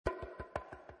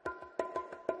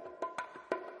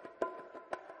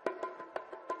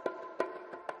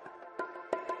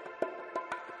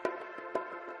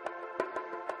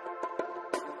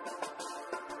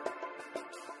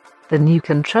The new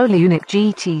controller unit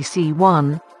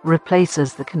GTC-1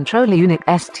 replaces the controller unit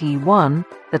ST1,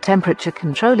 the temperature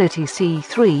controller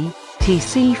TC3,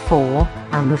 TC4,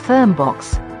 and the therm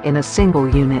box in a single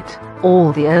unit.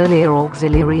 All the earlier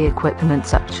auxiliary equipment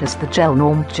such as the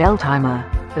GELNORM Geltimer,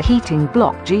 the heating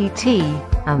block GT,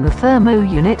 and the thermo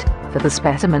unit for the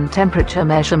specimen temperature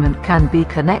measurement can be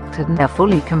connected and are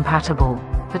fully compatible.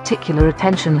 Particular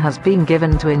attention has been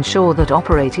given to ensure that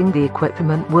operating the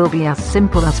equipment will be as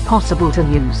simple as possible to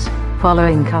use.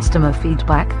 Following customer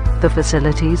feedback, the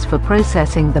facilities for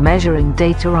processing the measuring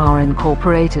data are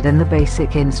incorporated in the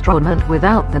basic instrument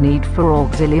without the need for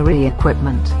auxiliary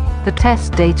equipment. The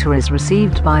test data is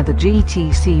received by the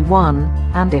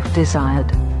GTC-1, and if desired,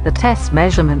 the test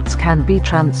measurements can be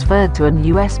transferred to an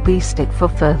USB stick for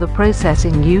further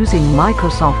processing using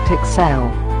Microsoft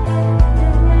Excel.